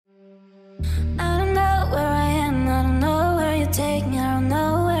I don't know where I am, I don't know where you take me, I don't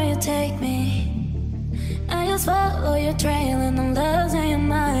know where you take me. I just follow your trail and I'm losing your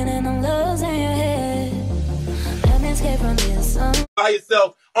mind and I'm losing your head. Let me escape from this song. By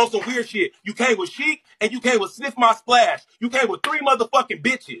yourself on some weird shit. You came with Sheik and you came with Sniff My Splash. You came with 3 motherfucking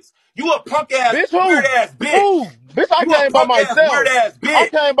bitches. You a punk ass, bitch, weird ass bitch. Who? Bitch, I came by myself. Weird ass bitch. I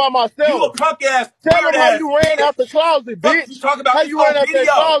came by myself. You a punk ass, Tell weird them how ass you ran bitch. out the closet, bitch. Fuck you talking about? How It's you ran on out video.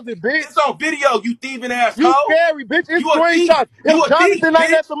 that closet, bitch. It's on video, you thieving ass You hoe. scary, bitch. It's You a thief. screenshots. You If a thief, Jonathan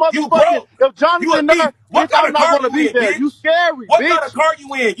ain't bitch. at the You motherfucking, broke. if You a Jonathan thief. not, What bitch, kind I'm of not car gonna you be in, there. bitch? You scary, What bitch. kind of car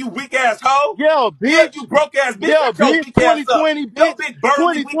you in, you weak ass hoe? Yeah, Yeah, bitch. you broke ass bitch. Yeah, Shut your bitch. weak ass up. 2020, Yo, bitch. big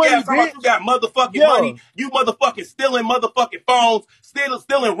burly weak 2020, ass talking about bitch. you got motherfucking Yeah. money. You motherfucking stealing motherfucking phones,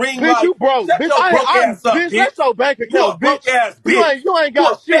 stealing ring Bitch, you lights. broke. Shut Bitch, your broke ass up, bitch, bitch. that's your bank You a account, broke bitch. ass You bitch. ain't You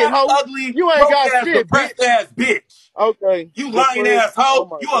got a shit, fat, ho. ugly, You ain't broke got ass, shit, bitch. depressed ass bitch. Okay. You lying ass Oh hoe.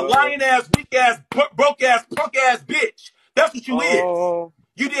 my You a God. lying ass, weak ass, broke ass, punk ass bitch. That's what you is.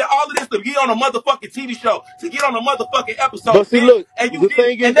 You did all of this to get on a motherfucking TV show, to get on a motherfucking episode, But see, bitch. look, And you the didn't,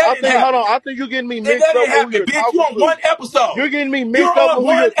 thing is, and that I didn't think, hold happen. on, I think you're getting me And mixed that up didn't with who happen, you're bitch. You talking on to. one episode. You're getting me You're mixed up on with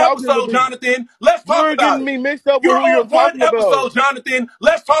who you're one talking to episode, me. Jonathan. Let's talk You're about getting it. me mixed up with You're who you're on one talking about. episode, Jonathan.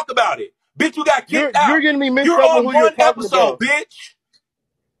 Let's talk about it. Bitch, you got kicked You're out. getting me mixed You're up with on who you're one talking episode, about. bitch.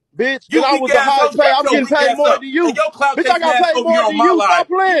 Bitch, and You I weak was a ass high hoe, pay. shut I'm your getting weak paid ass more up. than And you. your clout Bitch, I chasing got ass paid over here more on than my you. live. Stop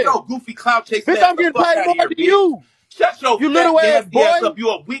Get playing. your goofy clout chasing Bitch, ass I'm the getting fuck paid out of more here, than bitch. you. Shut your You fat little ass nasty ass boy. up. You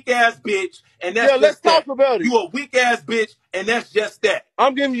a weak ass bitch, and that's Yeah, let's just talk that. about it. You a weak ass bitch, and that's just that.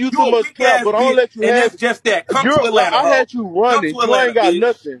 I'm giving you You too a much weak clap, ass but I'm gonna bitch, let you and have that's it. just that. Come to You're like, Atlanta, I ho. had you Come running. to You Atlanta, ain't got bitch.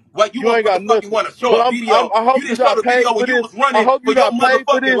 nothing. Like you You ain't got motherfucking nothing. want to show But a video. I hope You you didn't show got the paid video for when you this. was I running hope for you your got paid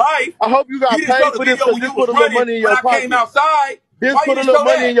for motherfucking this. life. I hope you You got didn't show paid the for this video because when this you put was a little running money in when your I came pocket. outside. This Why you put a didn't little show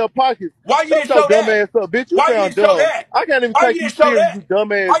money that? in your pocket. Why you Shut didn't your show dumb that? ass up, bitch. You Why you sound didn't show dumb. that? I can't even Why you take you didn't show serious, that? you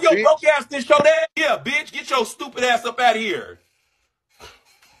dumb ass Why your bitch. broke ass didn't show that? Yeah, bitch, get your stupid ass up out of here.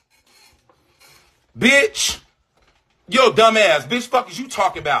 Bitch. Yo, dumb ass. Bitch, fuck is you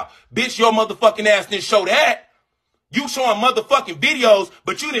talking about? Bitch, your motherfucking ass didn't show that. You showing motherfucking videos,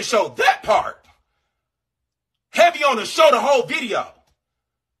 but you didn't show that part. Heavy on the show the whole video.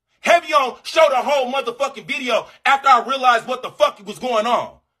 Heavy on show the whole motherfucking video after I realized what the fuck was going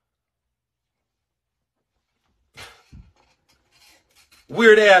on.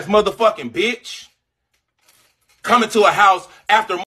 Weird ass motherfucking bitch. Coming to a house after